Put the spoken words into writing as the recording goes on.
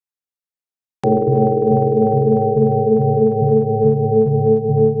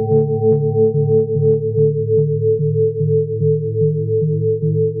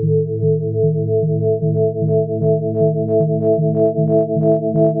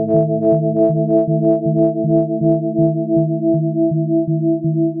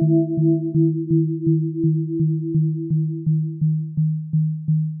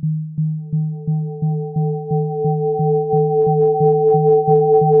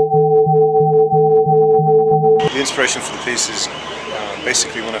inspiration for the piece is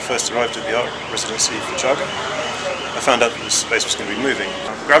basically when I first arrived at the art residency for Jaaga, I found out that the space was going to be moving.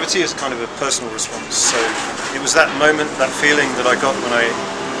 Gravity is kind of a personal response, so it was that moment, that feeling that I got when I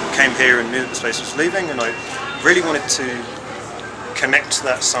came here and knew that the space was leaving, and I really wanted to connect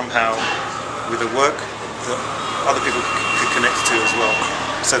that somehow with a work that other people could connect to as well,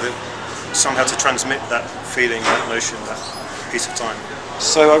 so that somehow to transmit that feeling, that notion, that piece of time.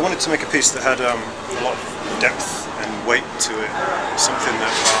 So I wanted to make a piece that had a lot of depth and weight to it, something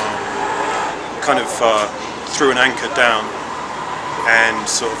that kind of threw an anchor down and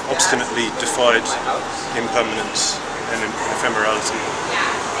sort of obstinately defied impermanence and ephemerality.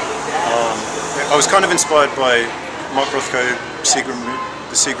 I was kind of inspired by Mark Rothko, the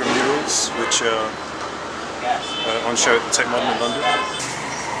Seagram murals, which are on show at the Tate Modern in London.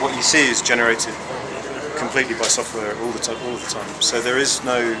 What you see is generated completely by software all the time. So there is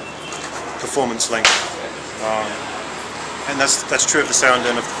no performance length, and that's true of the sound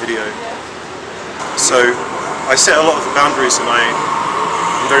and of the video. So I set a lot of the boundaries, and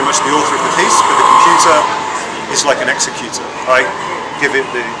I'm very much the author of the piece, but the computer is like an executor. I give it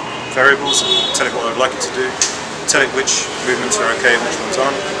the variables, tell it what I'd like it to do, tell it which movements are okay and which ones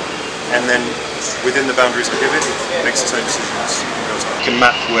aren't, and then within the boundaries I give it, it makes its own decisions. You can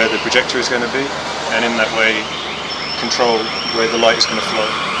map where the projector is going to be, and in that way control where the light is going to flow.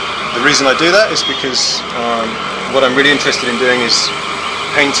 The reason I do that is because what I'm really interested in doing is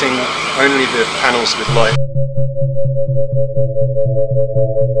painting only the panels with light.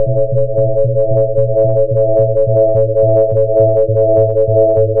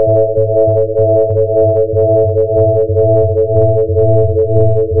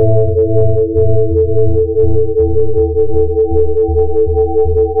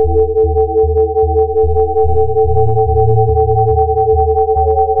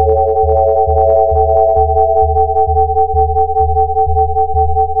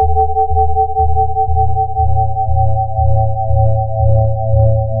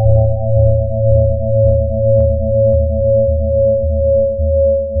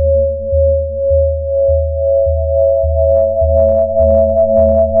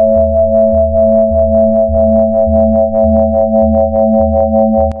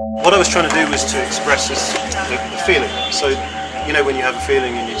 What I was trying to do was to express the feeling. So, you know, when you have a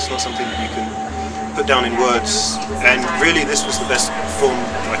feeling and it's not something that you can put down in words, and really this was the best form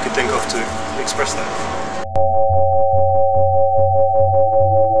I could think of to express that.